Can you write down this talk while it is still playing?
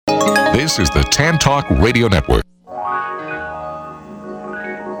This is the Tan Talk Radio Network.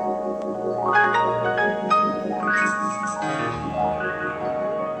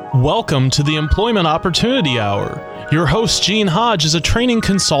 Welcome to the Employment Opportunity Hour. Your host, Gene Hodge, is a training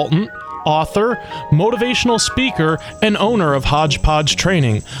consultant, author, motivational speaker, and owner of Hodgepodge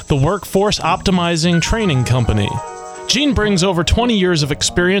Training, the workforce optimizing training company. Gene brings over 20 years of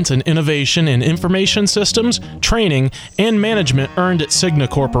experience and innovation in information systems, training, and management earned at Cigna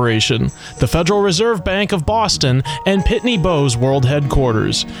Corporation, the Federal Reserve Bank of Boston, and Pitney Bowes World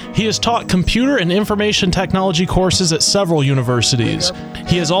Headquarters. He has taught computer and information technology courses at several universities.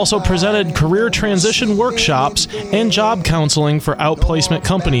 He has also presented career transition workshops and job counseling for outplacement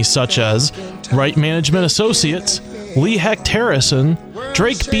companies such as Wright Management Associates, Lee Hecht Harrison,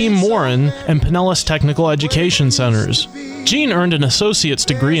 Drake Beam Morin, and Pinellas Technical Education Centers. Gene earned an associate's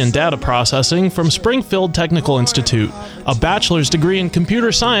degree in data processing from Springfield Technical Institute, a bachelor's degree in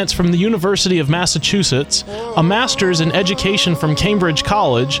computer science from the University of Massachusetts, a master's in education from Cambridge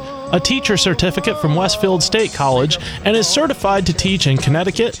College, a teacher certificate from Westfield State College, and is certified to teach in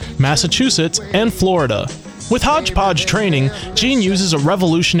Connecticut, Massachusetts, and Florida. With Hodgepodge Training, Gene uses a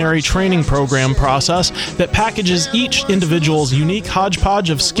revolutionary training program process that packages each individual's unique hodgepodge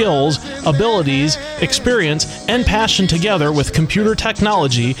of skills, abilities, experience, and passion together with computer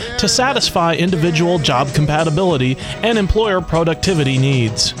technology to satisfy individual job compatibility and employer productivity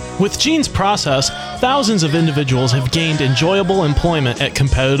needs. With Gene's process, thousands of individuals have gained enjoyable employment at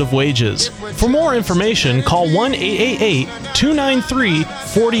competitive wages. For more information, call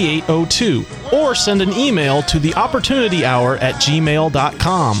 1-888-293-4802 or send an email to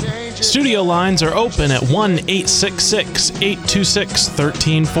theopportunityhour@gmail.com. Studio lines are open at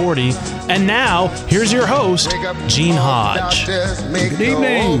 1-866-826-1340. And now, here's your host, Gene Hodge. Good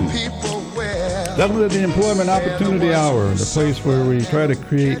evening. Welcome to the Employment Opportunity Hour, the place where we try to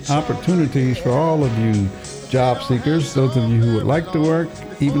create opportunities for all of you job seekers, those of you who would like to work,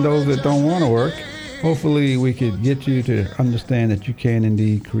 even those that don't want to work. Hopefully we could get you to understand that you can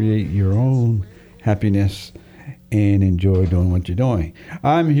indeed create your own happiness and enjoy doing what you're doing.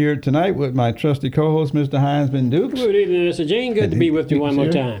 I'm here tonight with my trusty co-host, Mr. Heinzman Dukes. Good evening, Mr. Gene. Good to be with you one more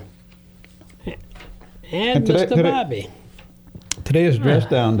time. And Mr. Bobby. Today is dress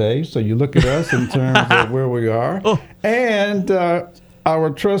down day, so you look at us in terms of where we are. And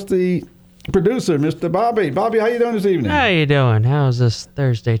our trusty producer, Mr. Bobby. Bobby, how you doing this evening? How you doing? How's this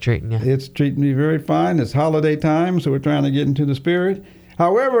Thursday treating you? It's treating me very fine. It's holiday time, so we're trying to get into the spirit.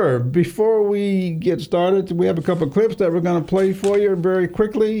 However, before we get started, we have a couple of clips that we're going to play for you very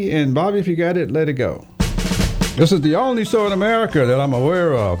quickly. And Bobby, if you got it, let it go. This is the only show in America that I'm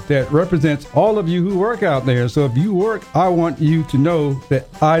aware of that represents all of you who work out there. So if you work, I want you to know that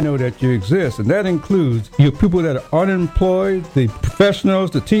I know that you exist. And that includes you people that are unemployed, the professionals,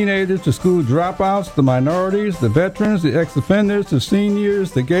 the teenagers, the school dropouts, the minorities, the veterans, the ex-offenders, the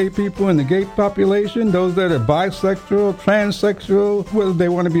seniors, the gay people in the gay population, those that are bisexual, transsexual, whether they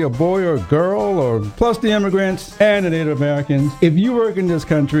want to be a boy or a girl, or plus the immigrants and the Native Americans. If you work in this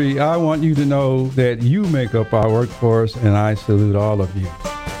country, I want you to know that you make up our workforce, and I salute all of you.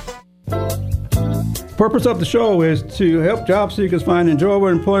 Purpose of the show is to help job seekers find enjoyable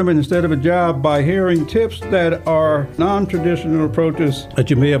employment instead of a job by hearing tips that are non-traditional approaches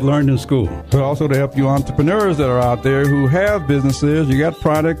that you may have learned in school. But also to help you entrepreneurs that are out there who have businesses, you got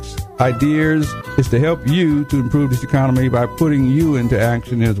products, ideas. It's to help you to improve this economy by putting you into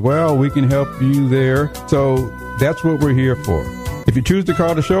action as well. We can help you there. So that's what we're here for. If you choose to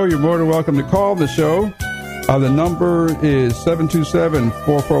call the show, you're more than welcome to call the show. The number is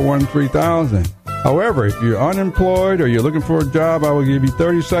 727-441-3000. However, if you're unemployed or you're looking for a job, I will give you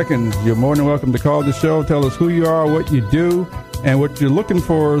 30 seconds. You're more than welcome to call the show. Tell us who you are, what you do, and what you're looking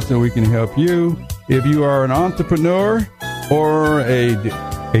for so we can help you. If you are an entrepreneur or a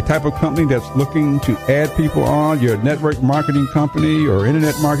type of company that's looking to add people on, you're a network marketing company or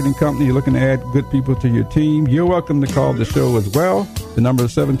internet marketing company, you're looking to add good people to your team, you're welcome to call the show as well. The number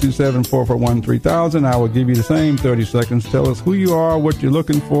is 727-441-3000. I will give you the same 30 seconds. Tell us who you are, what you're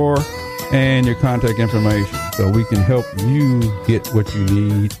looking for, and your contact information so we can help you get what you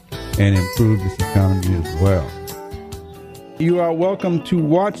need and improve this economy as well. You are welcome to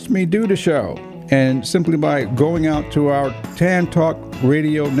watch me do the show. And simply by going out to our Tan Talk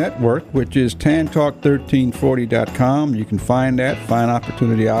Radio Network, which is tantalk1340.com, you can find that, find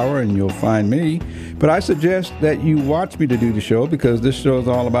Opportunity Hour, and you'll find me. But I suggest that you watch me to do the show because this show is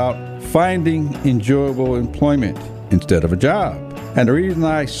all about finding enjoyable employment instead of a job. And the reason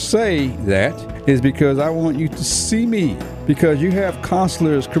I say that is because I want you to see me, because you have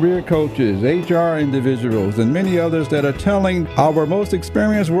counselors, career coaches, HR individuals, and many others that are telling our most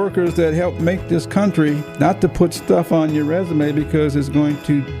experienced workers that help make this country not to put stuff on your resume because it's going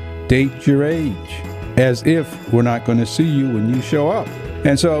to date your age, as if we're not going to see you when you show up.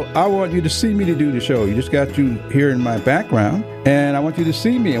 And so I want you to see me to do the show. You just got you here in my background, and I want you to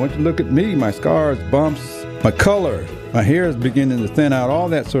see me. I want you to look at me, my scars, bumps, my color. My hair is beginning to thin out, all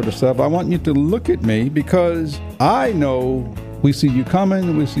that sort of stuff. I want you to look at me because I know we see you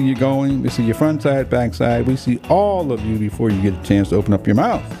coming, we see you going, we see your front side, back side. We see all of you before you get a chance to open up your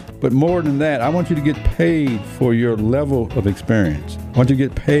mouth. But more than that, I want you to get paid for your level of experience. I want you to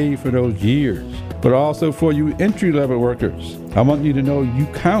get paid for those years, but also for you entry-level workers. I want you to know you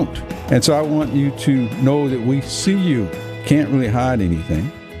count. And so I want you to know that we see you. Can't really hide anything.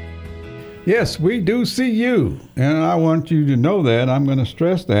 Yes, we do see you, and I want you to know that. I'm going to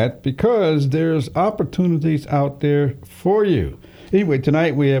stress that because there's opportunities out there for you. Anyway,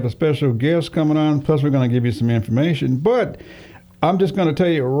 tonight we have a special guest coming on, plus we're going to give you some information, but I'm just going to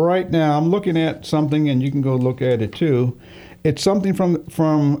tell you right now, I'm looking at something, and you can go look at it too. It's something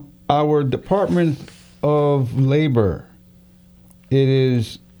from our Department of Labor.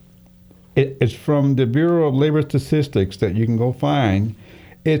 It's from the Bureau of Labor Statistics that you can go find.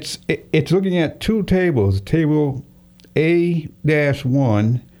 It's looking at two tables, table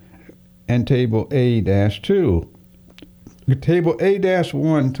A-1 and table A-2. Table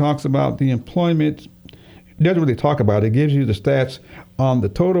A-1 talks about the employment. It doesn't really talk about it. It gives you the stats on the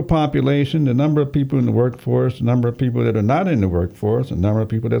total population, the number of people in the workforce, the number of people that are not in the workforce, the number of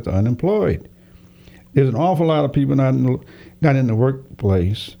people that's unemployed. There's an awful lot of people not in the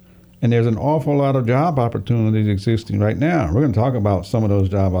workplace. And there's an awful lot of job opportunities existing right now. We're going to talk about some of those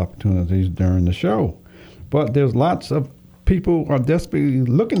job opportunities during the show. But there's lots of people who are desperately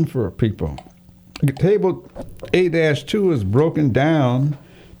looking for people. Table A-2 is broken down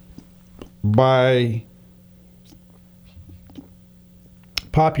by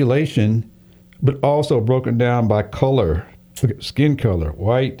population, but also broken down by color, skin color,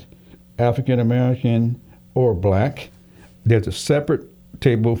 white, African American, or black. There's a separate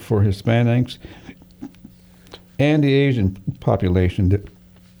table for Hispanics and the Asian population,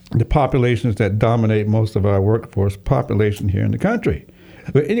 the populations that dominate most of our workforce population here in the country.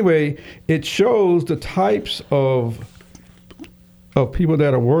 But anyway, it shows the types of people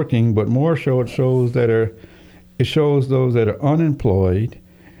that are working, but more so it shows those that are unemployed.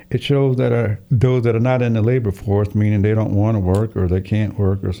 It shows that those that are not in the labor force, meaning they don't want to work or they can't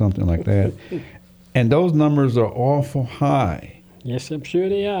work or something like that. And those numbers are awful high. Yes, I'm sure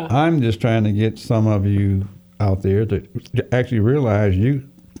they are. I'm just trying to get some of you out there to actually realize you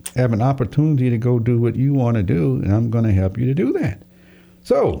have an opportunity to go do what you want to do, and I'm going to help you to do that.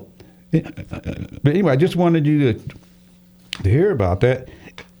 So, but anyway, I just wanted you to hear about that.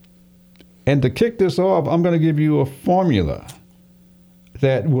 And to kick this off, I'm going to give you a formula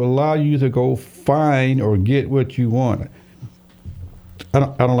that will allow you to go find or get what you want. I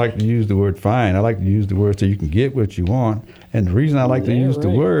don't like to use the word find. I like to use the word so you can get what you want. And the reason I like to use the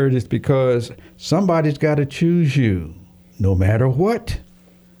word is because somebody's got to choose you, no matter what.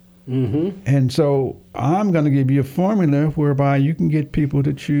 Mm-hmm. And so I'm going to give you a formula whereby you can get people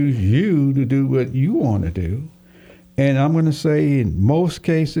to choose you to do what you want to do. And I'm going to say in most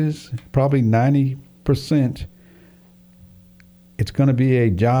cases, probably 90%, it's going to be a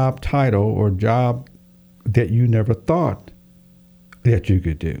job title or job that you never thought that you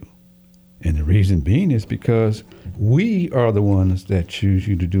could do. And the reason being is because we are the ones that choose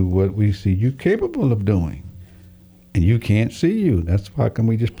you to do what we see you capable of doing. And you can't see you. That's why can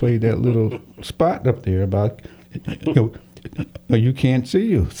we just play that little spot up there about you can't see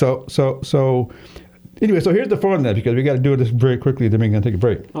you. So anyway, so here's the formula, because we got to do this very quickly, then we're going to take a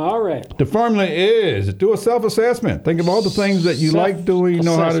break. All right. The formula is do a self-assessment. Think of all the things that you like doing, you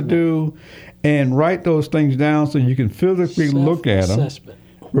know how to do, and write those things down so you can physically look at them.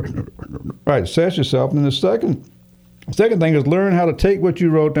 Right, assess yourself. And the second thing is learn how to take what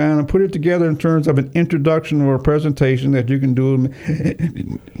you wrote down and put it together in terms of an introduction or a presentation that you can do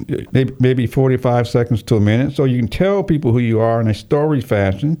maybe 45 seconds to a minute, so you can tell people who you are in a story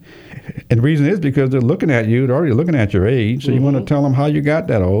fashion. And the reason is because they're looking at you, they're already looking at your age, so you want to tell them how you got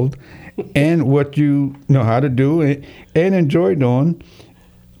that old and what you know how to do and enjoy doing.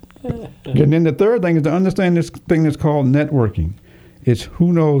 And then the third thing is to understand this thing that's called networking. It's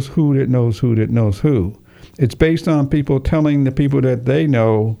who knows who that knows who that knows who. It's based on people telling the people that they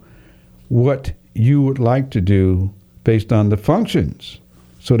know what you would like to do based on the functions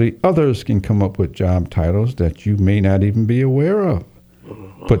so the others can come up with job titles that you may not even be aware of.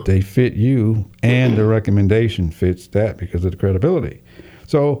 But they fit you, and the recommendation fits that because of the credibility.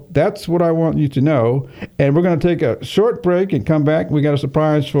 So that's what I want you to know. And we're going to take a short break and come back. We got a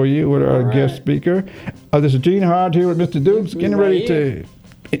surprise for you with our guest speaker. This is Gene Hodge here with Mr. Dukes, getting ready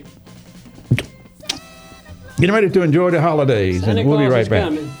to enjoy the holidays. Santa and we'll be Claus right is back.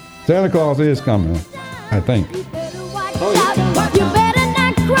 coming. Santa Claus is coming, I think. You better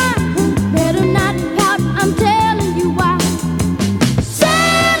not cry, better not pout, I'm telling you why.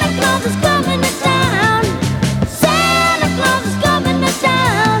 Santa Claus is coming to town. Santa Claus is coming to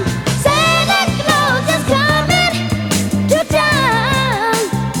town. Santa Claus is coming to town.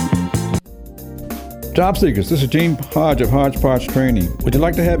 Job seekers, this is Gene Hodge of Hodgepodge Training. Would you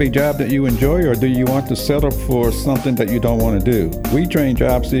like to have a job that you enjoy, or do you want to settle for something that you don't want to do? We train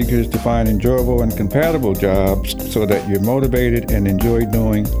job seekers to find enjoyable and compatible jobs so that you're motivated and enjoy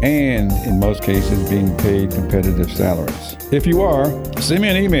doing, and in most cases, being paid competitive salaries. If you are, send me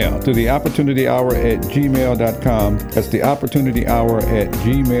an email to theopportunityhour@gmail.com. That's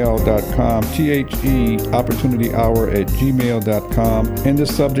theopportunityhour@gmail.com. opportunityhour@gmail.com. In the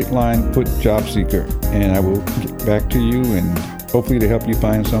subject line, put job seeker, and I will get back to you and hopefully to help you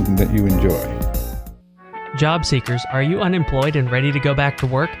find something that you enjoy. Job seekers, are you unemployed and ready to go back to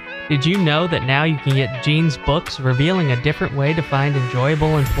work? Did you know that now you can get Gene's books revealing a different way to find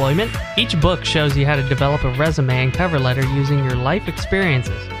enjoyable employment? Each book shows you how to develop a resume and cover letter using your life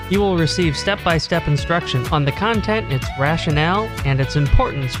experiences. You will receive step-by-step instruction on the content, its rationale, and its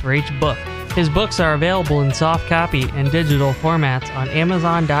importance for each book. His books are available in soft copy and digital formats on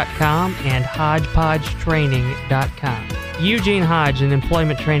Amazon.com and HodgepodgeTraining.com. Eugene Hodge, an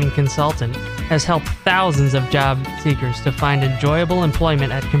employment training consultant, has helped thousands of job seekers to find enjoyable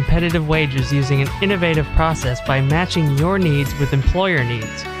employment at competitive wages using an innovative process by matching your needs with employer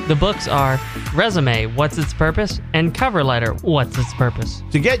needs. The books are Resume, What's Its Purpose? And Cover Letter, What's Its Purpose?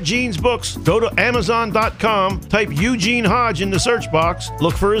 To get Gene's books, go to Amazon.com, type Eugene Hodge in the search box,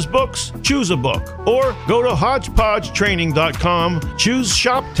 look for his books, choose a book. Or go to HodgepodgeTraining.com, choose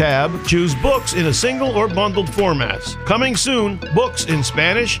Shop tab, choose books in a single or bundled formats. Coming soon, books in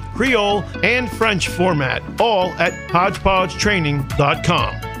Spanish, Creole, and French format, all at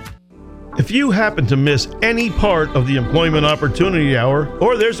HodgepodgeTraining.com. If you happen to miss any part of the Employment Opportunity Hour,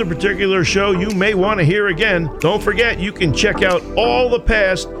 or there's a particular show you may want to hear again, don't forget you can check out all the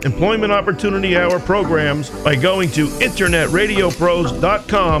past Employment Opportunity Hour programs by going to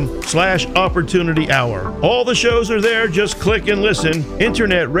internetradiopros.com/opportunity hour. All the shows are there, just click and listen,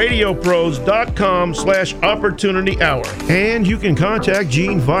 internetradiopros.com/opportunity hour. And you can contact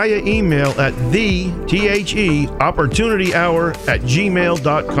Gene via email at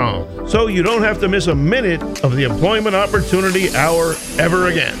opportunityhour@gmail.com. So you don't have to miss a minute of the Employment Opportunity Hour ever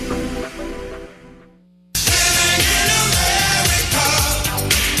again.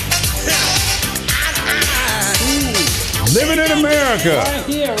 Living in America. Right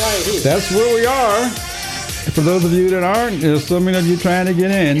here. That's where we are. For those of you that aren't, there's so many of you trying to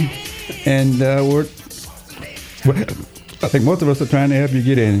get in, and I think most of us are trying to help you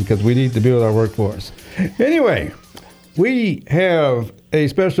get in because we need to build our workforce. Anyway, we have a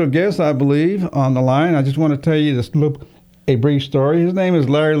special guest, I believe, on the line. I just want to tell you a brief story. His name is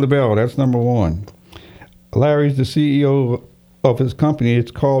Larry LaBelle. That's number one. Larry's the CEO of his company.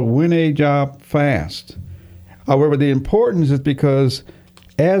 It's called Win a Job Fast. However, the importance is because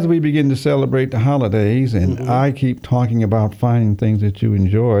as we begin to celebrate the holidays, and I keep talking about finding things that you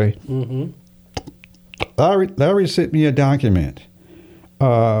enjoy, Larry sent me a document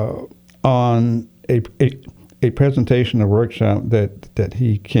on a presentation, a workshop that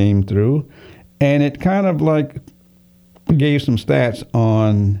he came through, and it kind of like gave some stats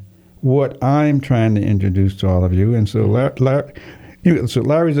on what I'm trying to introduce to all of you. And so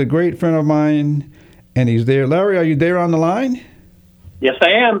Larry's a great friend of mine, and he's there. Larry, are you there on the line? Yes, I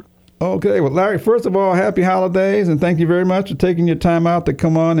am. Okay. Well, Larry, first of all, happy holidays, and thank you very much for taking your time out to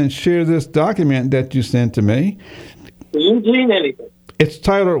come on and share this document that you sent to me. Eugene, anything. It's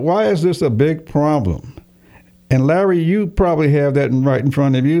titled, Why Is This a Big Problem? And Larry, you probably have that right in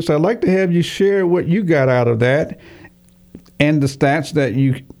front of you, so I'd like to have you share what you got out of that and the stats that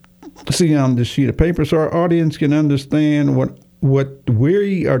you see on the sheet of paper so our audience can understand what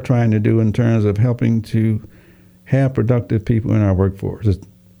we are trying to do in terms of helping to have productive people in our workforce.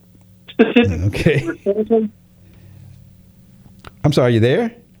 Okay. I'm sorry, you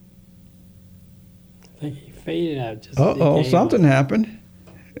there? I think he faded out. Something happened.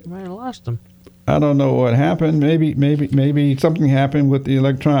 You might have lost him. I don't know what happened. Maybe something happened with the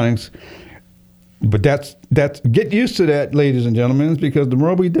electronics. But that's get used to that, ladies and gentlemen, because the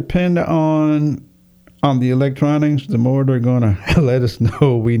more we depend on the electronics, the more they're going to let us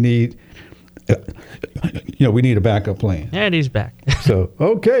know we need we need a backup plan. And he's back. So,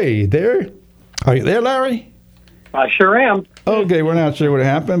 okay, are you there, Larry? I sure am. Okay, we're not sure what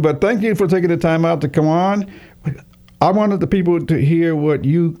happened, but thank you for taking the time out to come on. I wanted the people to hear what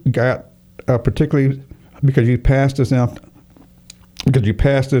you got, particularly because you passed this out, because you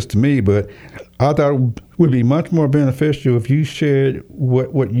passed this to me, but I thought it would be much more beneficial if you shared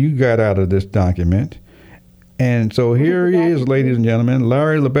what you got out of this document. And so here he is, ladies and gentlemen,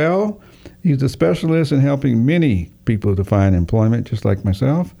 Larry LaBelle. He's a specialist in helping many people to find employment, just like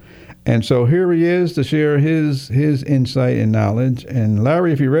myself. And so here he is to share his insight and knowledge. And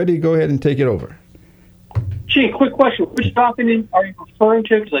Larry, if you're ready, go ahead and take it over. Gee, quick question. Which document are you referring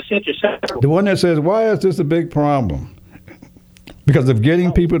to? Because I sent you several. The one that says, why is this a big problem? Because of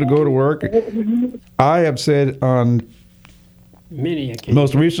getting people to go to work. I have said on Many occasions.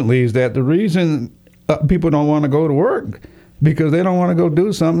 most recently is that the reason people don't want to go to work because they don't want to go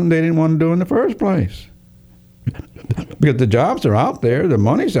do something they didn't want to do in the first place. Because the jobs are out there, the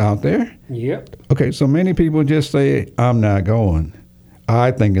money's out there. Yep. Okay, so many people just say, I'm not going.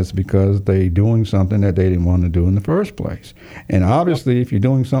 I think it's because they're doing something that they didn't want to do in the first place. And obviously, if you're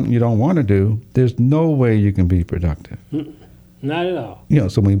doing something you don't want to do, there's no way you can be productive. Not at all.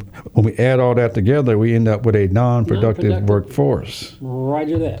 So when we add all that together, we end up with a non-productive workforce.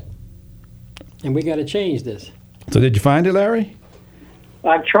 Roger that. And we got to change this. So did you find it, Larry?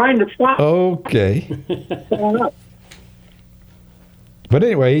 I'm trying to find Okay. But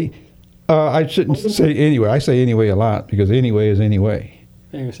anyway, I shouldn't say anyway. I say anyway a lot because anyway is anyway.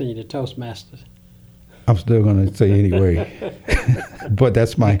 I'm going to send you to Toastmasters. I'm still going to say anyway. But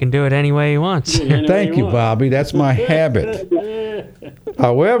that's He my... can do it any way he wants. Thank you, Bobby. That's my habit.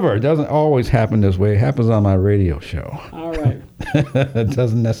 However, it doesn't always happen this way. It happens on my radio show. All right. It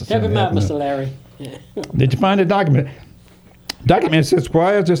doesn't necessarily Help him out, happen. Mr. Larry. Did you find the document? Document says,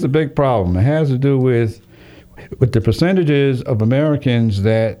 why is this a big problem? It has to do with the percentages of Americans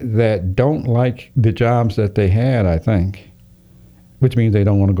that don't like the jobs that they had, I think, which means they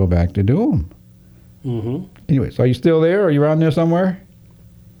don't want to go back to do them. Mm-hmm. Anyway, so are you still there? Are you around there somewhere?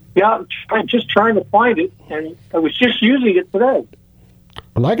 Yeah, I'm just trying to find it, and I was just using it today.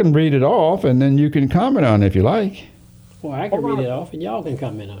 Well, I can read it off, and then you can comment on it if you like. Well, I can read it off, and y'all can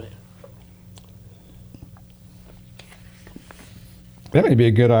comment on it. That may be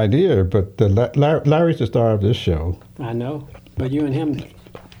a good idea, but Larry's the star of this show. I know, but you and him,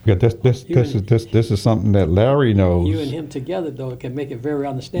 Yeah, this is something that Larry knows. you and him together, though, it can make it very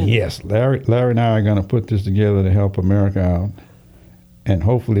understandable. Yes, Larry and I are going to put this together to help America out, and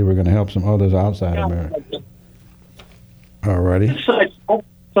hopefully we're going to help some others outside America. Alrighty.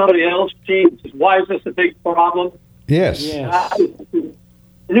 Somebody else, Gene, says, why is this a big problem? Yes. Yes. I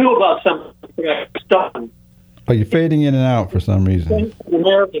knew about something I was done. Are you fading in and out for some reason?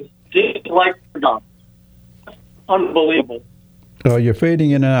 Americans didn't like their jobs. Unbelievable. Oh, you're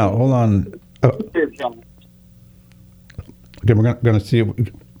fading in and out. Hold on. Their jobs. Okay, we're going to see if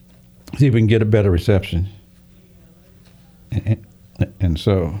we can get a better reception. And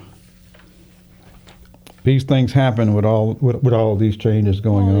so these things happen with all these changes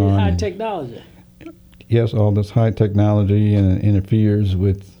going on. High technology. Yes, all this high technology and interferes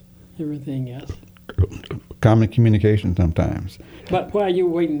with Everything else. common communication sometimes. But while you're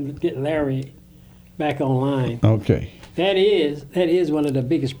waiting to get Larry back online, Okay. that is one of the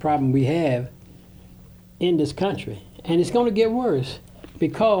biggest problems we have in this country. And it's going to get worse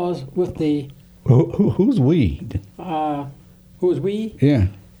because with the... Who's we? Who's we? Yeah.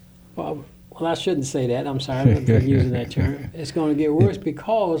 Well, I shouldn't say that. I'm sorry for using that term. It's going to get worse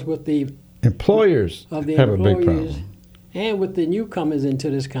because with the Employers of the have a big employees problem. and with the newcomers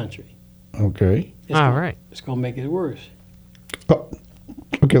into this country. Okay. All right. It's going to make it worse. Oh,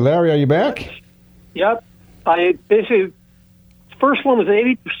 okay, Larry, are you back? Yep. I basically, first one was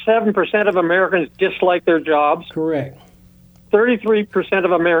 87% of Americans dislike their jobs. Correct. 33%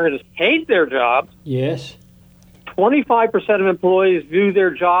 of Americans hate their jobs. Yes. 25% of employees view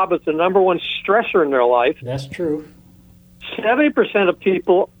their job as the number one stressor in their life. That's true. 70% of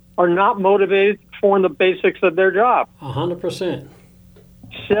people are not motivated to perform the basics of their job. 100%.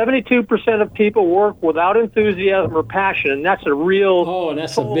 72% of people work without enthusiasm or passion, and that's a real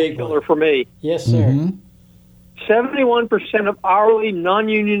That's a big killer one. for me. Yes, sir. Mm-hmm. 71% of hourly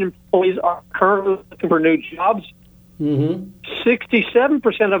non-union employees are currently looking for new jobs. Mm-hmm.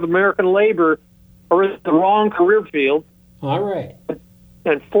 67% of American labor are in the wrong career field, All right.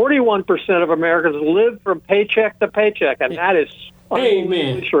 and 41% of Americans live from paycheck to paycheck, and that is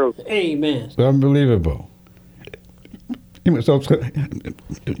Amen. True. Amen. It's unbelievable.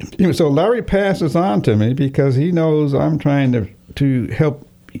 So Larry passes on to me because he knows I'm trying to help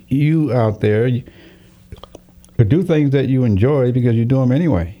you out there to do things that you enjoy because you do them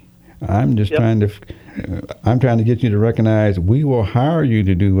anyway. I'm just trying to get you to recognize we will hire you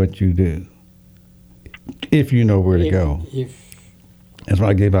to do what you do if you know where to go. That's why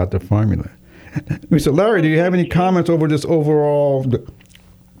I gave out the formula. So Larry, do you have any comments over this overall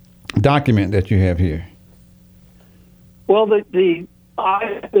document that you have here? Well, the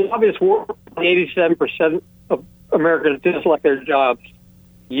obvious work, 87% of Americans dislike their jobs.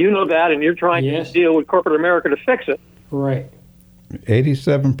 You know that, and you're trying to deal with corporate America to fix it. Right.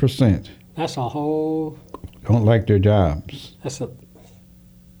 87%. That's a whole. Don't like their jobs. That's a.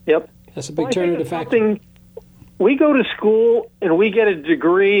 Yep. That's a big turn of the factor. We go to school and we get a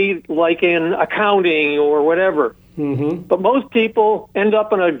degree like in accounting or whatever. Mm-hmm. But most people end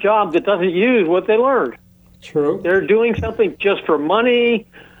up in a job that doesn't use what they learned. True. They're doing something just for money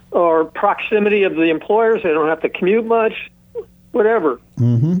or proximity of the employers. They don't have to commute much, whatever.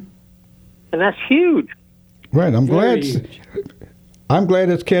 Mm-hmm. And that's huge. Right. I'm glad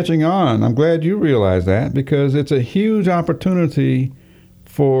it's catching on. I'm glad you realize that because it's a huge opportunity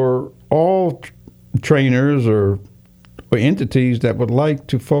for all trainers or entities that would like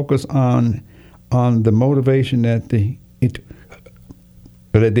to focus on the motivation that the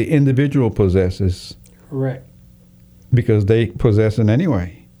individual possesses. Correct. Because they possess it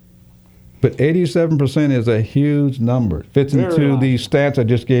anyway. But 87% is a huge number. Fits into the stats I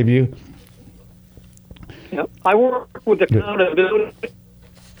just gave you. Yep. I work with accountability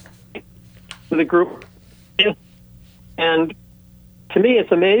with a group, and to me,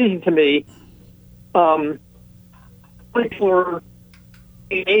 it's amazing to me. For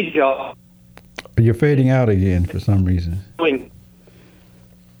a job. You're fading out again for some reason.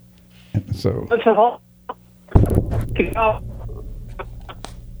 So.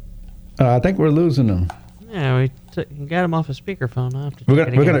 I think we're losing them. Yeah, we got him off a speakerphone. I'll have to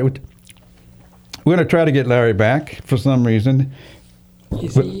We're gonna try to get Larry back for some reason.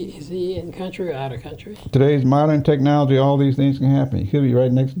 Is he in country or out of country? Today's modern technology, all these things can happen. He could be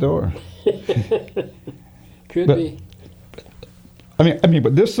right next door. Could be. I mean,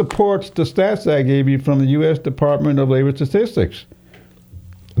 but this supports the stats I gave you from the U.S. Department of Labor Statistics.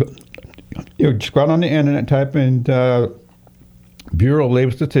 You just go out on the internet, type in Bureau of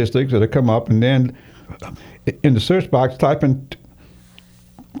Labor Statistics, it'll come up, and then in the search box, type in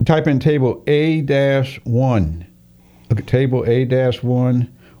table A-1. Look at table A-1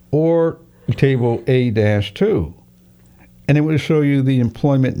 or table A-2, and it will show you the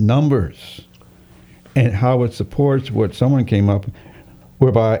employment numbers and how it supports what someone came up,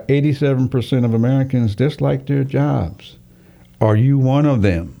 whereby 87% of Americans dislike their jobs. Are you one of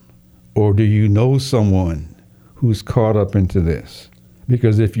them? Or do you know someone who's caught up into this?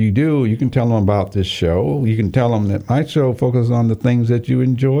 Because if you do, you can tell them about this show. You can tell them that my show focuses on the things that you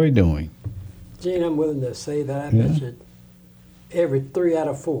enjoy doing. Gene, I'm willing to say that I bet you every 3 out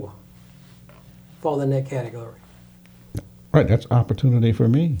of 4 fall in that category. Right, that's opportunity for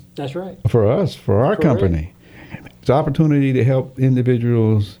me. That's right. For us, for our company. It's opportunity to help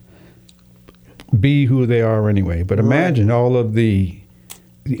individuals be who they are anyway. But imagine all of the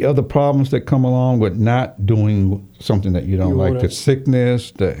other problems that come along with not doing something that you don't like. The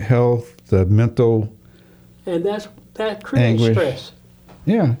sickness, the health, the mental and that creates anguish. Stress.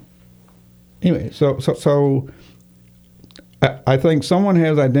 Yeah. Anyway, so I think someone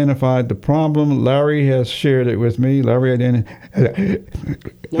has identified the problem. Larry has shared it with me. Larry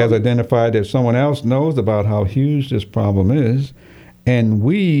has identified that someone else knows about how huge this problem is. And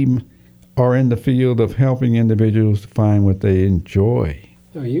we are in the field of helping individuals to find what they enjoy.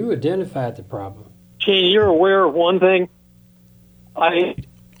 So you identified the problem. Gene, you're aware of one thing? Oh,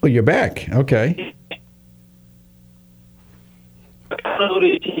 you're back. Okay.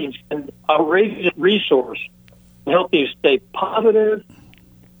 Accountability teams can outrageous resource to help you stay positive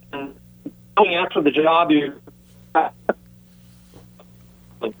and going after the job you. But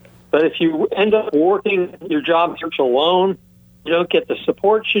if you end up working your job search alone, you don't get the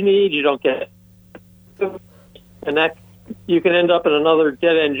support you need. You don't get, and that you can end up in another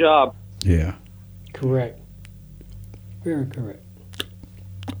dead-end job. Yeah. Correct. Very correct.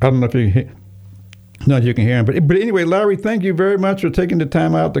 I don't know if you can hear him, but anyway, Larry, thank you very much for taking the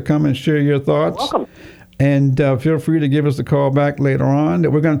time out to come and share your thoughts. Welcome. And feel free to give us a call back later on.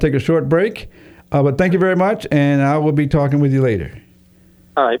 We're going to take a short break, but thank you very much, and I will be talking with you later.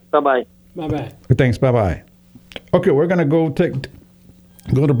 All right. Bye-bye. Bye-bye. Thanks. Bye-bye. Okay, we're going to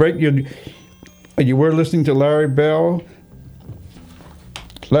go to break. You were listening to Larry Bell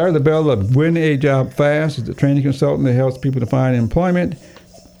Larry LaBelle of Win a Job Fast is a training consultant that helps people to find employment.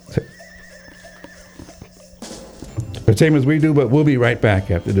 The same as we do, but we'll be right back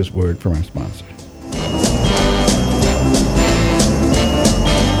after this word from our sponsor.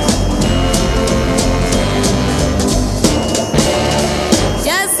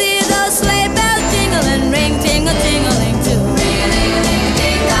 Just see those sleigh bells jingling, ring, tingle-tingling too.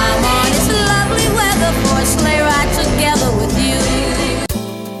 Ring-a-ling-a-ling-ding. Come on, it's lovely weather for a sleigh ride together with you.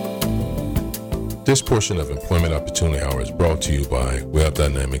 This portion of Employment Opportunity Hour is brought to you by Web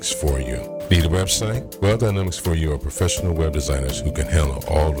Dynamics For You. Need a website? Web Dynamics For You are professional web designers who can handle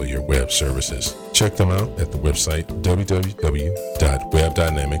all of your web services. Check them out at the website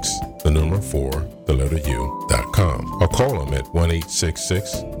www.webdynamics4u.com or call them at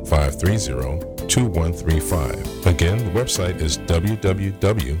 1-866-530-2135. Again, the website is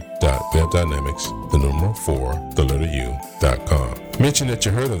www.webdynamics4u.com. Mention that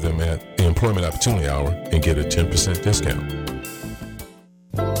you heard of them at the Employment Opportunity Hour and get a 10% discount.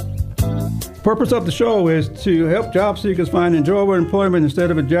 Purpose of the show is to help job seekers find enjoyable employment instead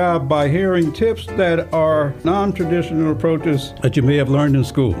of a job by hearing tips that are non-traditional approaches that you may have learned in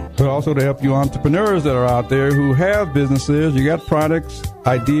school. But also to help you entrepreneurs that are out there who have businesses, you got products,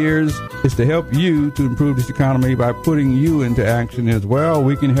 ideas. It's to help you to improve this economy by putting you into action as well.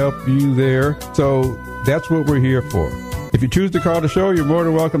 We can help you there. So that's what we're here for. If you choose to call the show, you're more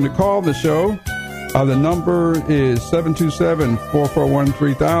than welcome to call the show. The number is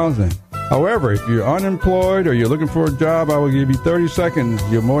 727-441-3000. However, if you're unemployed or you're looking for a job, I will give you 30 seconds.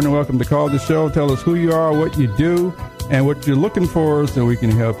 You're more than welcome to call the show. Tell us who you are, what you do, and what you're looking for so we can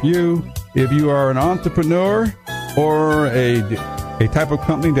help you. If you are an entrepreneur or a type of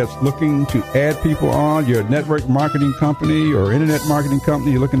company that's looking to add people on, you're a network marketing company or internet marketing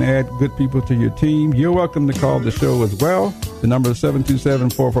company, you're looking to add good people to your team, you're welcome to call the show as well. The number is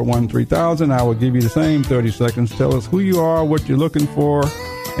 727-441-3000. I will give you the same 30 seconds. Tell us who you are, what you're looking for,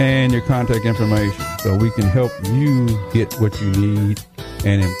 and your contact information so we can help you get what you need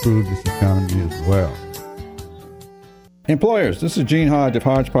and improve this economy as well. Employers, this is Gene Hodge of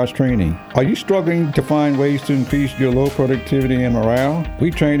Hodgepodge Training. Are you struggling to find ways to increase your low productivity and morale? We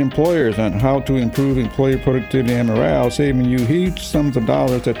train employers on how to improve employee productivity and morale, saving you huge sums of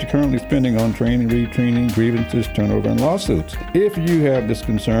dollars that you're currently spending on training, retraining, grievances, turnover, and lawsuits. If you have this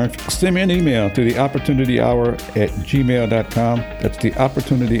concern, send me an email to theopportunityhour@gmail.com. That's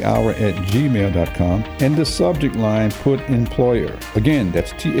theopporunityhour@gmail.com. And the subject line, put employer. Again,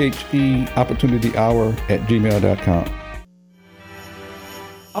 that's THEopportunityhour@gmail.com.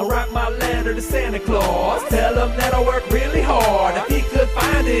 I'll write my letter to Santa Claus, tell him that I work really hard. If he could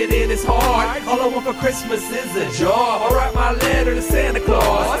find it in his heart, all I want for Christmas is a job. I'll write my letter to Santa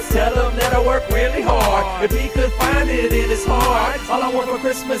Claus, tell him that I work really hard. If he could find it in his heart, all I want for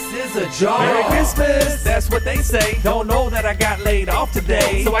Christmas is a job. Merry Christmas, that's what they say. Don't know that I got laid off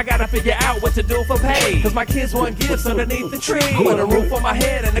today, so I gotta figure out what to do for pay. Cause my kids want gifts underneath the tree. Put a roof on my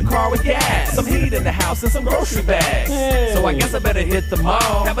head and a car with gas, some heat in the house and some grocery bags. So I guess I better hit the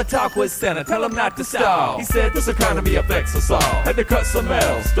mall. Have a talk with Santa, tell him not to stall. He said this economy affects us all. Had to cut some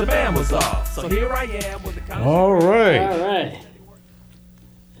else, the band was off. So here I am with the kind of... All right. All right.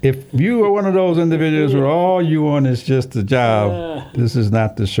 If you are one of those individuals where all you want is just a job, this is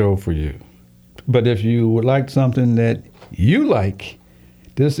not the show for you. But if you would like something that you like,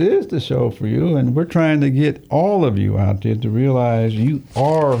 this is the show for you. And we're trying to get all of you out there to realize you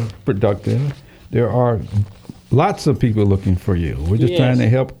are productive. There are lots of people looking for you. We're just trying to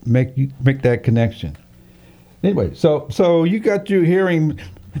help make that connection. Anyway, so you got you hearing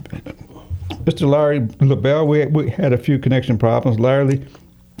Mr. Larry LaBelle. We had a few connection problems. Larry,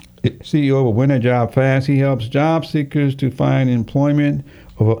 CEO of Win a Job Fast, he helps job seekers to find employment.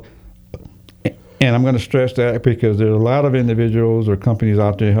 And I'm going to stress that because there's a lot of individuals or companies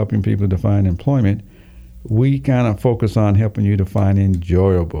out there helping people to find employment. We kind of focus on helping you to find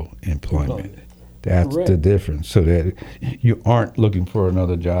enjoyable employment. That's the difference, so that you aren't looking for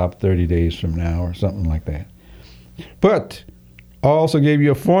another job 30 days from now or something like that. But I also gave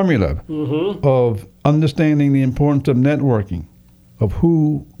you a formula of understanding the importance of networking, of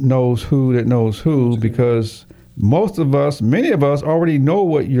who knows who that knows who, because many of us already know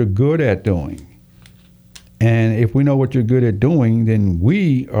what you're good at doing. And if we know what you're good at doing, then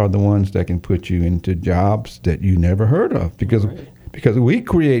we are the ones that can put you into jobs that you never heard of, because we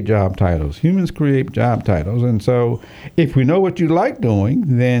create job titles. Humans create job titles. And so if we know what you like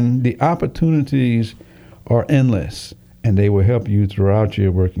doing, then the opportunities are endless, and they will help you throughout your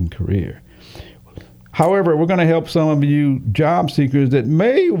working career. However, we're going to help some of you job seekers that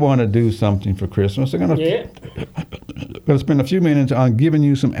may want to do something for Christmas. They're going to spend a few minutes on giving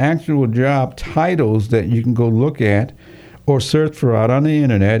you some actual job titles that you can go look at or search for out on the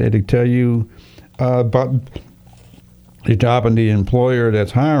internet. It'll tell you about the job and the employer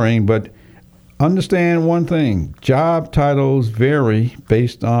that's hiring. But understand one thing. Job titles vary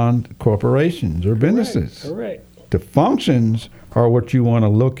based on corporations or businesses. Correct. The functions are what you want to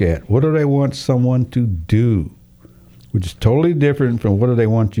look at. What do they want someone to do? Which is totally different from what do they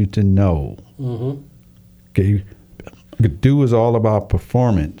want you to know. Mm-hmm. Okay, do is all about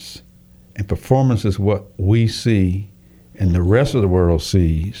performance, and performance is what we see and the rest of the world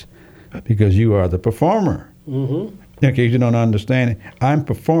sees because you are the performer. Mm-hmm. In case you don't understand it, I'm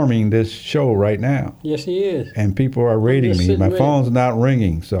performing this show right now. Yes, he is. And people are rating me. My phone's not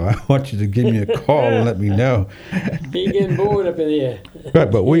ringing, so I want you to give me a call and let me know. He's getting bored up in here. Right,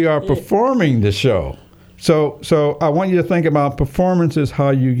 but we are performing the show. So I want you to think about performance is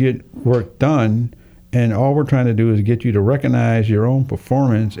how you get work done, and all we're trying to do is get you to recognize your own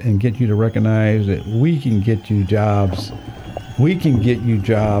performance and get you to recognize that we can get you jobs. We can get you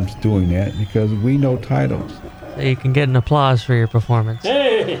jobs doing that because we know titles. So you can get an applause for your performance.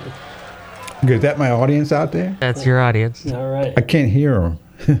 Hey! Is that my audience out there? That's your audience. All right. I can't hear them.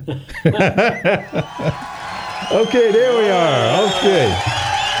 Okay, there we are. Okay.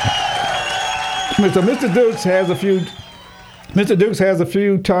 So Mr. Dukes has a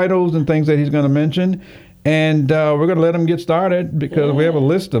few titles and things that he's going to mention, and we're going to let him get started because we have a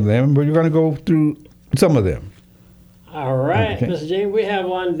list of them, but we're going to go through some of them. All right, Okay. Mr. James, we have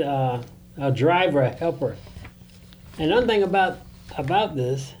one, a driver, a helper. And one thing about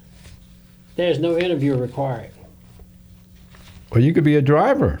this, there's no interview required. Well, you could be a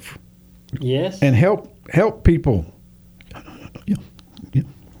driver Yes. and help people.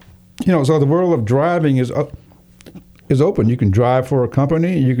 So the world of driving is open. You can drive for a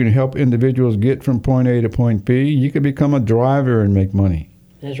company. You can help individuals get from point A to point B. You can become a driver and make money.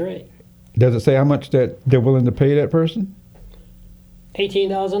 That's right. Does it say how much that they're willing to pay that person?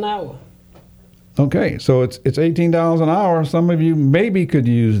 $18 an hour. Okay, so it's $18 an hour. Some of you maybe could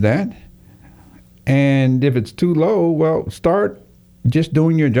use that. And if it's too low, well, start just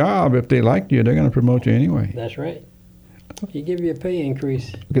doing your job. If they like you, they're going to promote you anyway. That's right. He give you a pay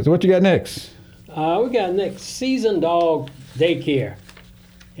increase. Okay, so what you got next? We got next seasoned dog daycare,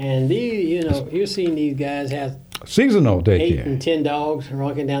 and these, you've seen these guys have Seasonal 8 daycare. and 10 dogs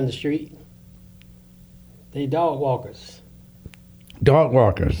walking down the street. They dog walkers. Dog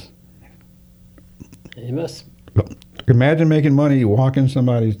walkers. They must. Imagine making money walking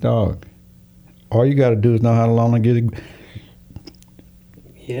somebody's dog. All you got to do is know how to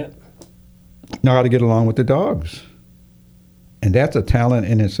Yep. know how to get along with the dogs. And that's a talent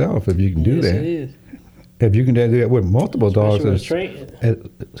in itself if you can do Yes, that. it is. If you can do that with multiple dogs Especially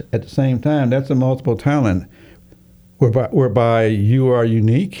with at the same time, that's a multiple talent whereby you are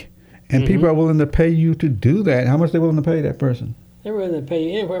unique and people are willing to pay you to do that. How much are they willing to pay that person? They're willing to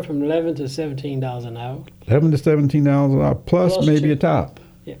pay anywhere from $11 to $17 an hour. $11 to $17 an hour plus maybe tip. a top.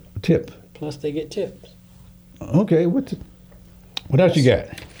 Yeah. Tip. Plus they get tips. Okay, what else you got?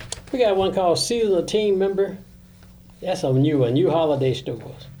 We got one called Seasonal Team Member. That's a new one. New holiday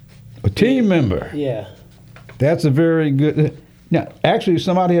stores. A team member. Yeah. That's a very good. Now, actually,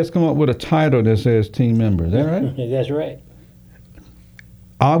 somebody has come up with a title that says team member. Is that right? That's right.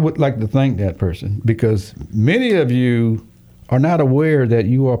 I would like to thank that person because many of you are not aware that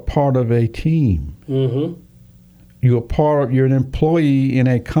you are part of a team. Mm-hmm. You're an employee in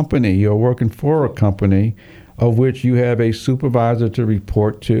a company. You're working for a company of which you have a supervisor to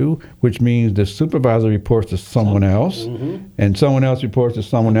report to, which means the supervisor reports to someone else, and someone else reports to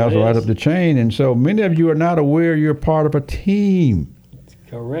someone else right up the chain. And so many of you are not aware you're part of a team.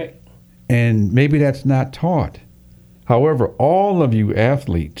 Correct. And maybe that's not taught. However, all of you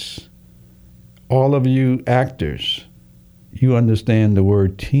athletes, all of you actors, you understand the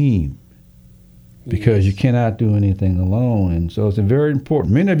word team because you cannot do anything alone. And so it's very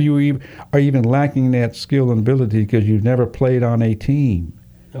important. Many of you are even lacking that skill and ability because you've never played on a team.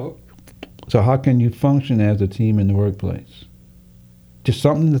 Oh. So how can you function as a team in the workplace? Just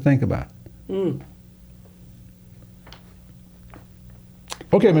something to think about. Mm.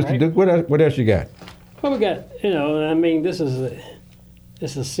 Okay, Mr. Duke, what else you got? Well, we got, this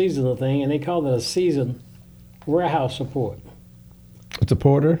is a seasonal thing, and they call it a season warehouse support. It's a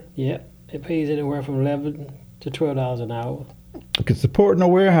porter? Yep. It pays anywhere from $11 to $12 an hour. Okay, supporting a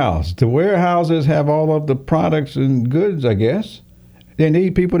warehouse. The warehouses have all of the products and goods, I guess. They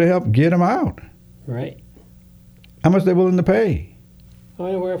need people to help get them out. Right. How much they willing to pay?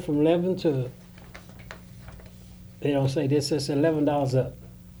 Anywhere from $11 to They don't say this. It's $11 up.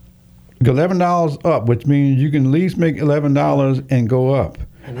 $11 up, which means you can at least make $11 and go up.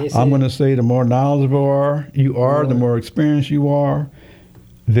 And they I'm said- going to say the more knowledgeable you are, the more experienced you are,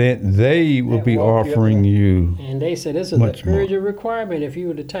 then they will be walk you up offering there. you. And they said this is much an more. urgent requirement if you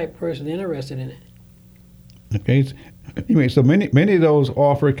were the type of person interested in it. Okay, anyway, so many of those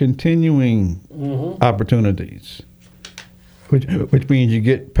offer continuing opportunities, which means you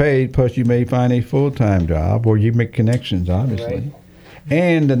get paid, plus you may find a full-time job, or you make connections, obviously. Right.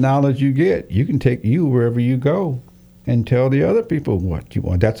 And the knowledge you get, you can take you wherever you go and tell the other people what you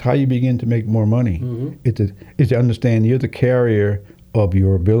want. That's how you begin to make more money. It's to understand you're the carrier of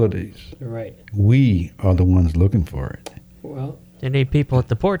your abilities. Right. We are the ones looking for it. Well, They need people at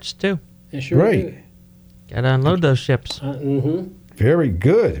the ports, too. they sure Right. do. Got to unload those ships. Very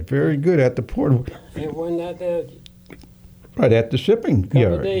good at the port, It wasn't out there right at the shipping a couple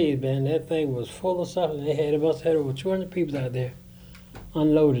of yard. days, man. That thing was full of stuff. And they must have had over 200 people out there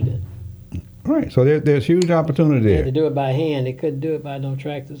unloaded it. Right, so there's huge opportunity They had there. to do it by hand. They couldn't do it by no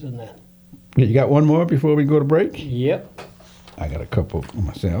tractors and that. You got one more before we go to break? Yep. I got a couple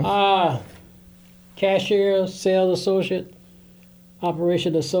myself. Cashier, sales associate,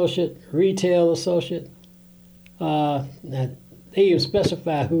 operation associate, retail associate. Now, they even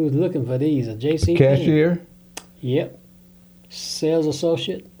specify who's looking for these. A JC Cashier, Yep. Sales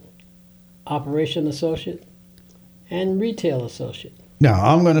associate, operation associate, and retail associate. now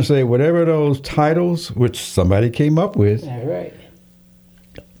I'm going to say whatever those titles, which somebody came up with, That's right.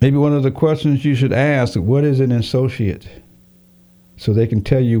 maybe one of the questions you should ask, what is an associate? So they can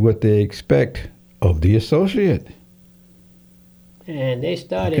tell you what they expect of the associate. And they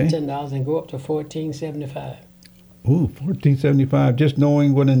start Okay. at $10 and go up to $14.75. Ooh, $14.75, just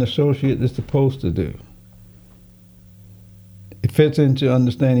knowing what an associate is supposed to do. It fits into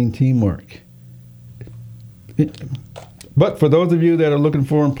understanding teamwork. But for those of you that are looking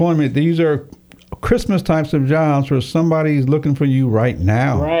for employment, these are Christmas types of jobs where somebody's looking for you right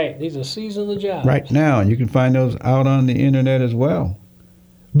now. Right. These are seasonal jobs. Right now. And you can find those out on the internet as well.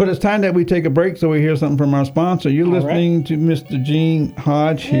 But it's time that we take a break so we hear something from our sponsor. You're All right. listening to Mr. Gene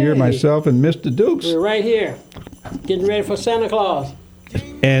Hodge here, Hey. myself, and Mr. Dukes. We're right here, getting ready for Santa Claus.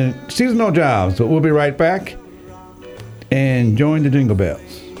 And seasonal jobs. So we'll be right back and join the Jingle Bells.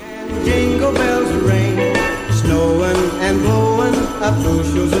 Jingle bells ring, snowing and blowing up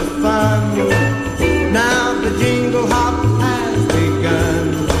bushels of fun. Now the jingle hop has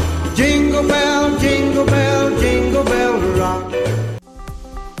begun. Jingle bell, jingle bell, jingle bell rock.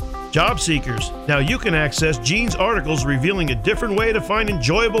 Job seekers, now you can access Gene's articles revealing a different way to find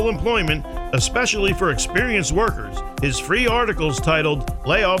enjoyable employment, especially for experienced workers. His free articles titled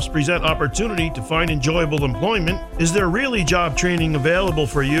Layoffs Present Opportunity to Find Enjoyable Employment, Is There Really Job Training Available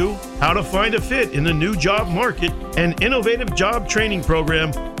for You? How to Find a Fit in the New Job Market, an Innovative Job Training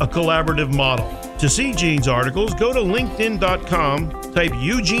Program, a Collaborative Model. To see Gene's articles, go to LinkedIn.com, type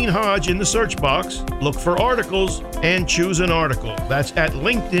Eugene Hodge in the search box, look for articles, and choose an article. That's at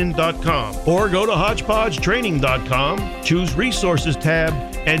LinkedIn.com. Or go to HodgepodgeTraining.com, choose Resources tab,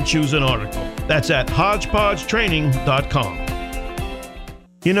 and choose an article. That's at HodgepodgeTraining.com.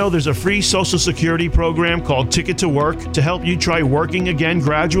 You know, there's a free Social Security program called Ticket to Work to help you try working again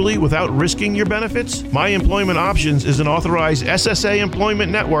gradually without risking your benefits. My Employment Options is an authorized SSA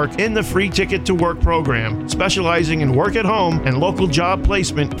employment network in the free Ticket to Work program, specializing in work at home and local job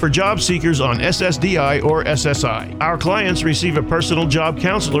placement for job seekers on SSDI or SSI. Our clients receive a personal job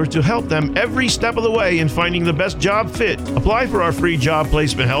counselor to help them every step of the way in finding the best job fit. Apply for our free job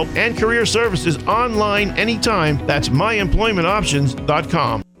placement help and career services online anytime. That's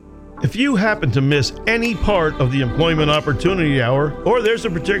myemploymentoptions.com. If you happen to miss any part of the Employment Opportunity Hour, or there's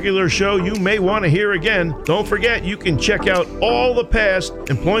a particular show you may want to hear again, don't forget you can check out all the past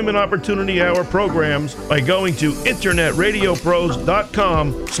Employment Opportunity Hour programs by going to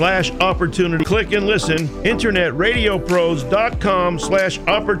internetradiopros.com/opportunity. Click and listen,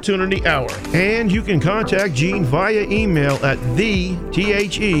 internetradiopros.com/opportunity hour. And you can contact Gene via email at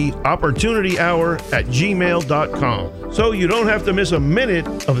opportunityhour@gmail.com. So you don't have to miss a minute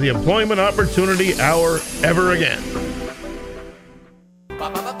of the Employment Opportunity Hour ever again.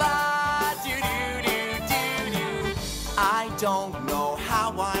 I don't know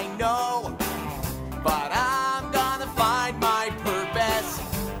how I know, but I'm gonna find my purpose.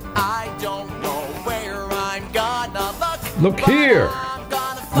 I don't know where I'm gonna Look here,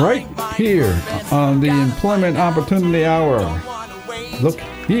 right here on the Employment Opportunity Hour. Look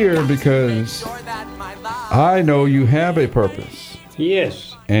here because I know you have a purpose.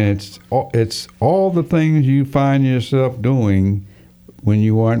 Yes. And it's all the things you find yourself doing when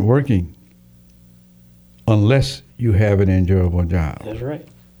you aren't working. Unless you have an enjoyable job. That's right.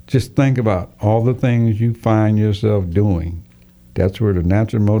 Just think about all the things you find yourself doing. That's where the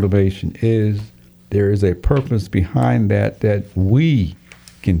natural motivation is. There is a purpose behind that we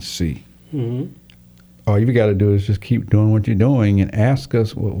can see. Mm-hmm. All you've got to do is just keep doing what you're doing and ask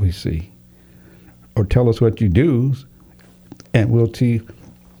us what we see. Or tell us what you do, and we'll tell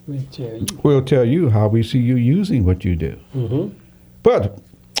you how we see you using what you do. Mm-hmm. But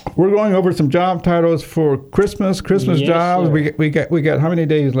we're going over some job titles for Christmas Yes, jobs. sir. We got how many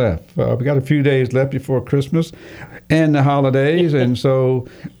days left? We got a few days left before Christmas and the holidays, and so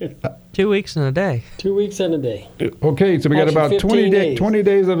 2 weeks and a day. 2 weeks and a day. okay, so we got Actually, about 20 15 days. 20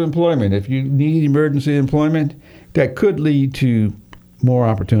 days of employment. If you need emergency employment, that could lead to more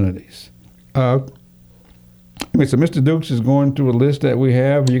opportunities. Anyway, so Mr. Dukes is going through a list that we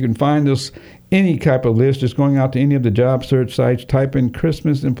have. You can find us any type of list, just going out to any of the job search sites, type in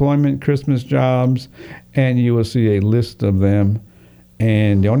Christmas employment, Christmas jobs, and you will see a list of them.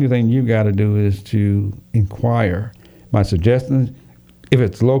 And the only thing you got to do is to inquire. My suggestion, if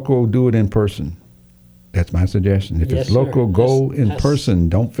it's local, do it in person. That's my suggestion. If Yes, it's local, sir. go in That's- person.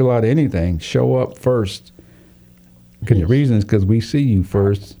 Don't fill out anything. Show up first. Because the reason is because we see you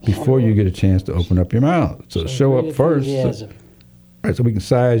first before you get a chance to open up your mouth. So show up great first, enthusiasm. right, so we can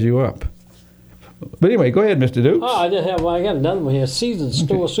size you up. But anyway, go ahead, Mr. Dukes. Oh, I got another one here. Seasoned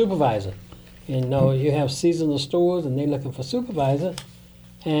store supervisor. And you have seasonal stores, and they're looking for supervisor,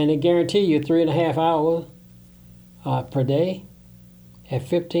 and they guarantee you 3.5 hours per day at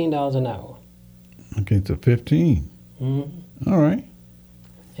 $15 an hour. Okay, so 15. Mm-hmm. All right.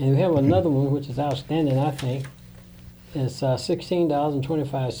 And we have another one which is outstanding, I think. It's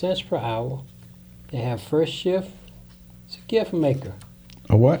 $16.25 per hour. They have first shift. It's a gift maker.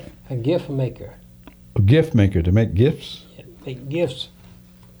 A what? A gift maker. A gift maker to make gifts? Make gifts.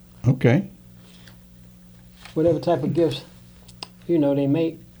 Okay. Whatever type of gifts, they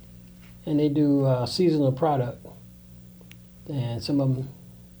make. And they do seasonal product. And some of them,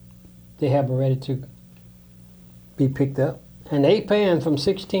 they have them ready to be picked up. And they paying from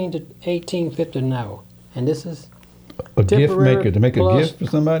 $16 to $18.50 an hour. And this is A gift temporary maker to make a plus- gift for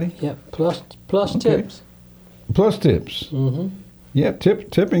somebody? Yep, plus Okay. tips. Plus tips. Mm-hmm. Yep,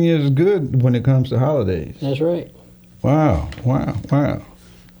 tipping is good when it comes to holidays. That's right. Wow.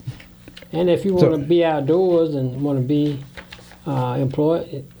 And if you So- want to be outdoors and want to be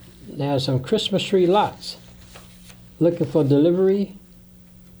employed, there's some Christmas tree lots looking for delivery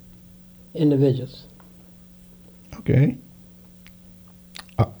individuals. Okay.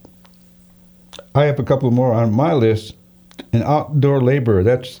 I have a couple more on my list. An outdoor laborer,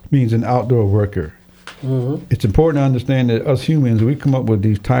 that means an outdoor worker. Mm-hmm. It's important to understand that us humans, we come up with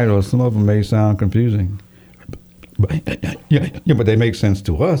these titles. Some of them may sound confusing. But they make sense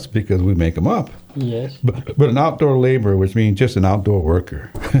to us because we make them up. Yes. But an outdoor laborer, which means just an outdoor worker.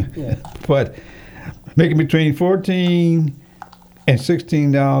 Yeah. But making between $14 and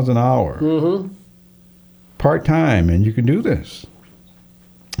 $16 an hour. Mm-hmm. Part-time, and you can do this.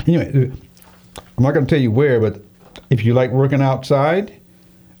 Anyway, I'm not going to tell you where, but if you like working outside,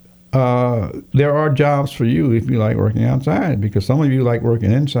 there are jobs for you if you like working outside, because some of you like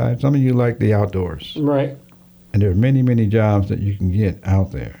working inside, some of you like the outdoors. Right. And there are many, many jobs that you can get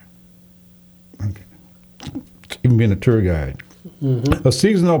out there. Okay. Even being a tour guide. Mm-hmm. A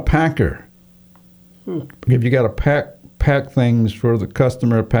seasonal packer. If you got to pack things for the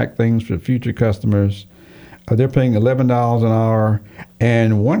customer, pack things for future customers, they're paying $11 an hour.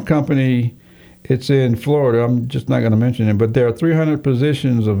 And one company, it's in Florida, I'm just not going to mention it, but there are 300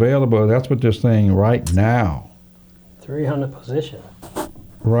 positions available. That's what they're saying right now. 300 positions.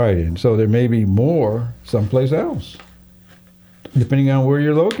 Right, and so there may be more someplace else, depending on where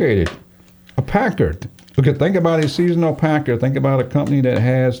you're located. A packer. Okay, think about a seasonal packer. Think about a company that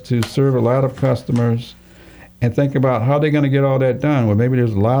has to serve a lot of customers, and think about how they're going to get all that done. Well, maybe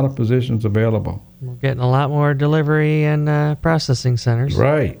there's a lot of positions available. We're getting a lot more delivery and processing centers.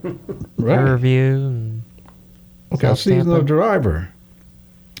 Right. Riverview and Okay, a South seasonal Tampa. driver.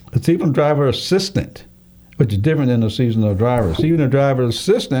 A seasonal driver assistant, which is different than a seasonal driver. Seasonal driver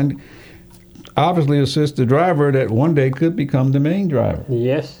assistant obviously assists the driver that one day could become the main driver.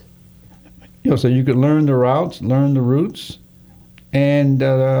 Yes. So you could learn the routes, learn the routes, and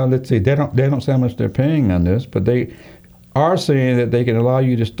let's see, they don't say how much they're paying on this, but they are saying that they can allow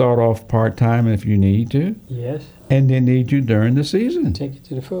you to start off part-time if you need to, Yes. and they need you during the season. Take it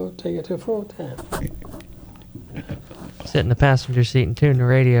to full time. Sit in the passenger seat and tune the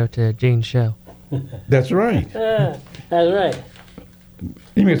radio to Gene's show. That's right. That's right.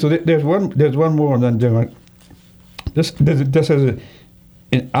 Anyway, so there's one more I'm not doing. This has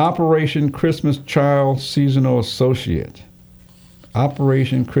an Operation Christmas Child Seasonal Associate.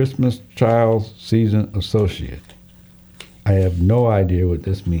 Operation Christmas Child Season Associate. I have no idea what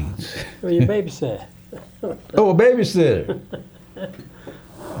this means. Well, your babysitter. Oh, a babysitter.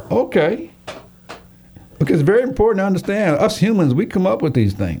 Okay. Because it's very important to understand, us humans, we come up with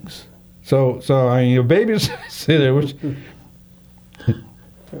these things. So I mean, your babysitter, which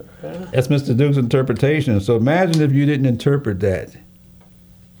that's Mr. Duke's interpretation. So imagine if you didn't interpret that.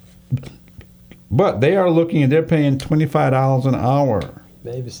 But they are looking, and they're paying $25 an hour.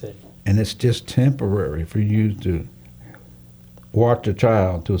 Babysitter. And it's just temporary for you to watch a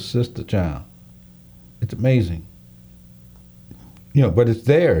child, to assist the child. It's amazing. You know, but it's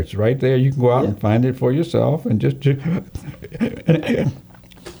there. It's right there. You can go out and find it for yourself and just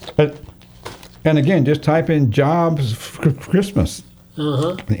and again, just type in jobs for Christmas.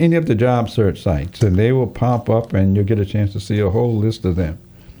 Any of the job search sites, and they will pop up, and you'll get a chance to see a whole list of them.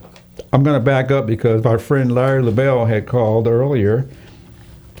 I'm going to back up because our friend Larry LaBelle had called earlier,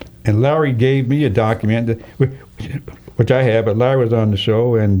 and Larry gave me a document, which I have, but Larry was on the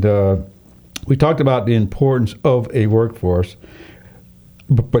show, and we talked about the importance of a workforce.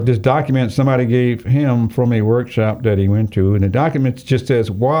 But this document somebody gave him from a workshop that he went to, and the document just says,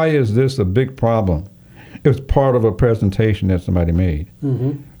 why is this a big problem? It was part of a presentation that somebody made.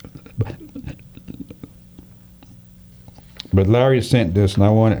 But Larry sent this, and I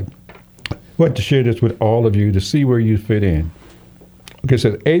want to share this with all of you to see where you fit in. Okay, it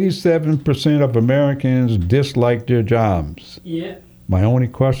says 87% of Americans dislike their jobs. Yeah. My only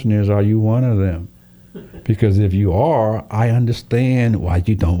question is, are you one of them? Because if you are, I understand why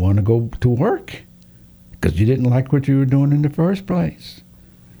you don't want to go to work. Because you didn't like what you were doing in the first place.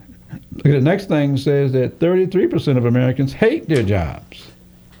 The next thing says that 33% of Americans hate their jobs.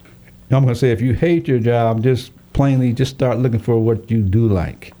 Now I'm going to say, if you hate your job, just start looking for what you do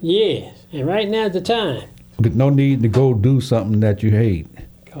like. Yes, and right now's the time. No need to go do something that you hate.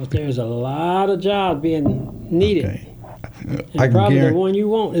 Because there's a lot of jobs being needed. Okay. And probably the one you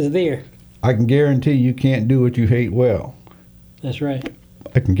want is there. I can guarantee you can't do what you hate well. That's right.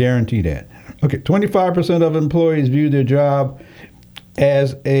 I can guarantee that. Okay, 25% of employees view their job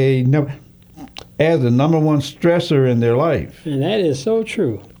as the number one stressor in their life. And that is so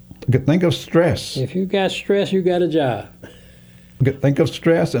true. Okay, think of stress. If you got stress, you got a job. Okay, think of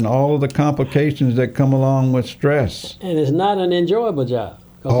stress and all of the complications that come along with stress. And it's not an enjoyable job.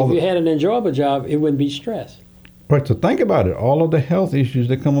 Because if you had an enjoyable job, it wouldn't be stress. Right, so think about it. All of the health issues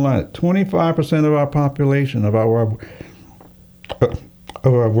that come along. 25% of our population, of our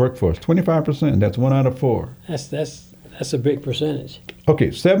workforce, 25%. That's 1 out of 4. That's a big percentage. Okay,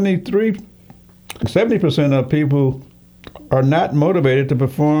 70% of people are not motivated to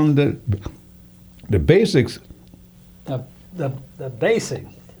perform the basics. The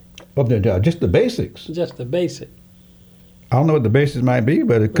basics. Of their job, just the basics. Just the basic. I don't know what the basics might be,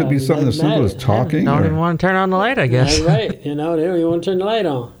 but it could be something as simple as talking. Don't even want to turn on the light, I guess. That's right. You know, they don't even want to turn the light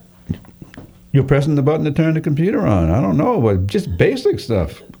on. You're pressing the button to turn the computer on. I don't know, but just basic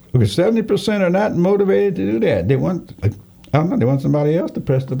stuff. Because 70% are not motivated to do that. They want, I don't know, they want somebody else to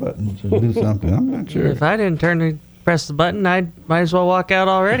press the button to do something. I'm not sure. If I didn't press the button, I might as well walk out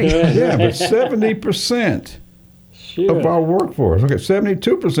already. Yeah, but 70% of our workforce. Okay,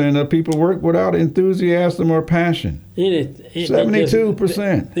 72% of people work without enthusiasm or passion.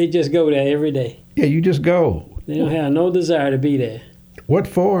 72%. They just go there every day. Yeah, you just go. They don't have no desire to be there. What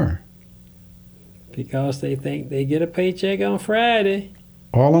for? Because they think they get a paycheck on Friday.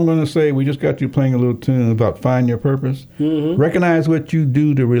 All I'm going to say, we just got you playing a little tune about find your purpose. Recognize what you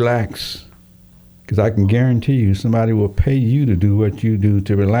do to relax. Because I can guarantee you somebody will pay you to do what you do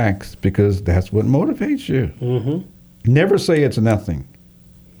to relax, because that's what motivates you. Never say it's nothing.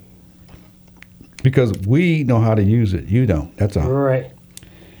 Because we know how to use it. You don't. That's all. Right.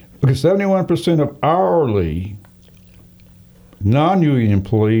 Okay, 71% of hourly non-union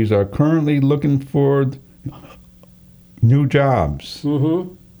employees are currently looking for new jobs.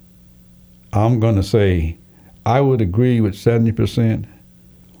 I'm going to say, I would agree with 70%.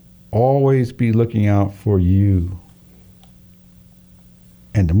 Always be looking out for you.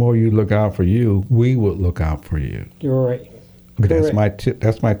 And the more you look out for you, we will look out for you. You're right. Okay, that's my tip.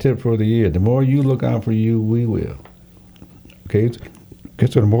 That's my tip for the year. The more you look out for you, we will. Okay,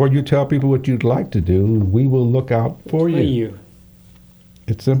 so the more you tell people what you'd like to do, we will look out for you.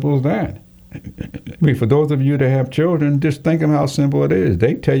 It's simple as that. I mean, for those of you that have children, just think of how simple it is.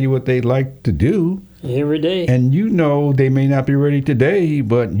 They tell you what they like to do every day, and you know they may not be ready today,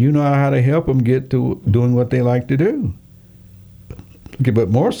 but you know how to help them get to doing what they like to do. Okay, but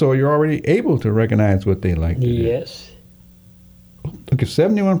more so, you're already able to recognize what they like to do. Yes. Okay,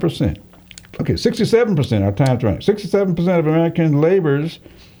 71%. Okay, 67%. Our time's running. 67% of Americans labors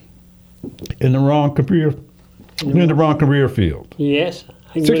in the wrong career field. Yes.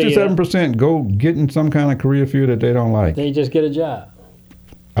 I can believe that. 67% go get in some kind of career field that they don't like. They just get a job.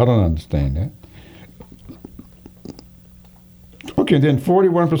 I don't understand that. Okay, then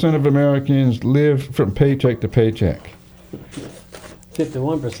 41% of Americans live from paycheck to paycheck.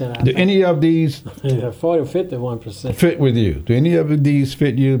 51%. Do any of these 40 or 51% fit with you? Do any of these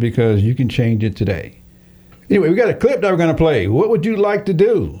fit you? Because you can change it today. Anyway, we got a clip that we're going to play. What would you like to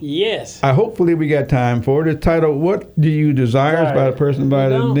do? Yes. Hopefully we got time for it. It's titled, What Do You Desire? It's by a person by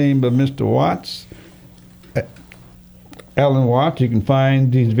the name of Mr. Watts. Alan Watts. You can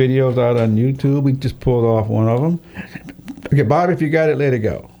find these videos out on YouTube. We just pulled off one of them. Okay, Bob, if you got it, let it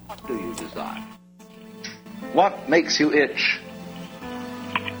go. What do you desire? What makes you itch?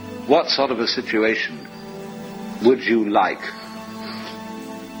 What sort of a situation would you like?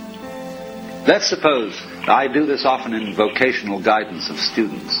 Let's suppose, I do this often in vocational guidance of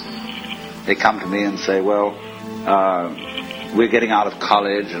students. They come to me and say, well, we're getting out of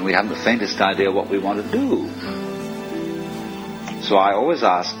college and we haven't the faintest idea what we want to do. So I always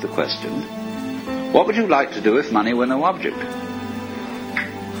ask the question, what would you like to do if money were no object?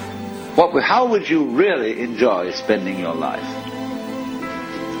 How would you really enjoy spending your life?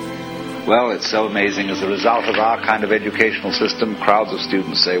 Well, it's so amazing. As a result of our kind of educational system, crowds of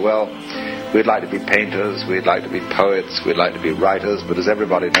students say, well, we'd like to be painters, we'd like to be poets, we'd like to be writers, but as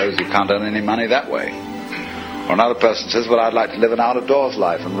everybody knows, you can't earn any money that way. Or another person says, well, I'd like to live an out-of-doors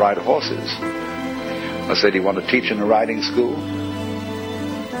life and ride horses. I say, do you want to teach in a riding school?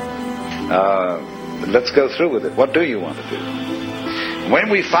 Let's go through with it. What do you want to do? When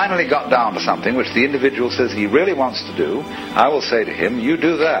we finally got down to something which the individual says he really wants to do, I will say to him, you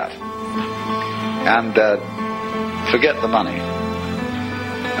do that. And forget the money.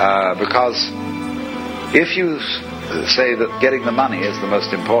 Because if you say that getting the money is the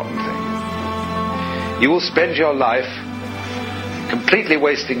most important thing, you will spend your life completely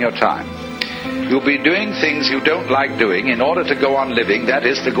wasting your time. You'll be doing things you don't like doing in order to go on living, that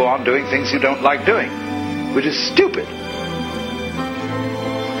is, to go on doing things you don't like doing, which is stupid.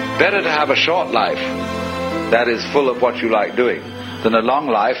 Better to have a short life that is full of what you like doing than a long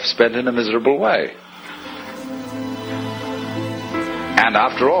life spent in a miserable way. And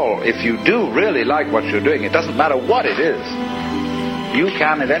after all, if you do really like what you're doing, it doesn't matter what it is, you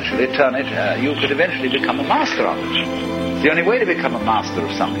can eventually turn it, you could eventually become a master of it. It's the only way to become a master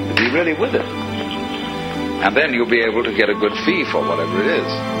of something, to be really with it. And then you'll be able to get a good fee for whatever it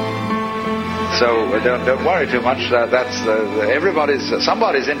is. So don't worry too much.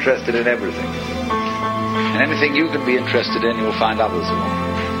 Somebody's interested in everything. And anything you can be interested in, you'll find others who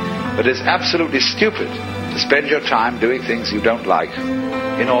are. But it's absolutely stupid to spend your time doing things you don't like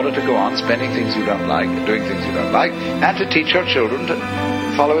in order to go on spending things you don't like, doing things you don't like, and to teach your children to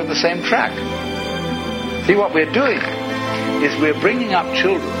follow in the same track. See, what we're doing is we're bringing up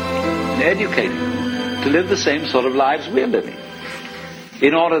children and educating them to live the same sort of lives we're living,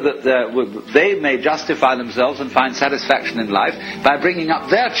 in order that they may justify themselves and find satisfaction in life by bringing up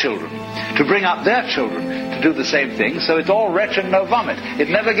their children, to bring up their children to do the same thing, so it's all wretch and no vomit. It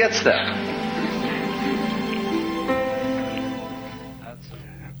never gets there.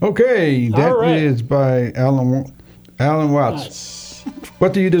 Okay, that is by Alan Watts.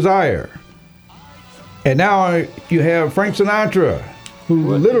 What do you desire? And now you have Frank Sinatra,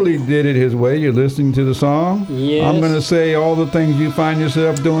 who literally did it his way. You're listening to the song. Yes. I'm going to say all the things you find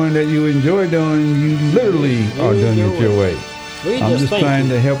yourself doing that you enjoy doing, you literally are doing it your way. I'm just trying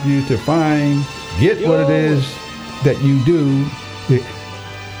to help you to get what it is that you do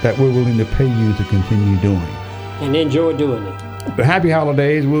that we're willing to pay you to continue doing. And enjoy doing it. Happy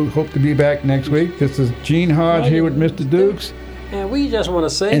holidays. We'll hope to be back next week. This is Gene Hodge here with Mr. Dukes. And we just want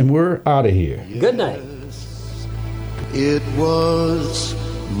to say... And we're out of here. Good night. It was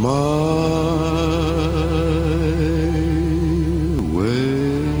my way.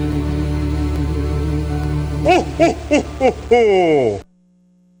 Ho, ho, ho, ho, ho.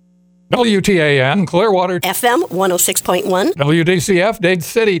 WTAN, Clearwater. FM 106.1. WDCF, Dade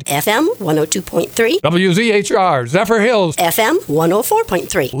City. FM 102.3. WZHR, Zephyr Hills. FM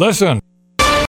 104.3. Listen.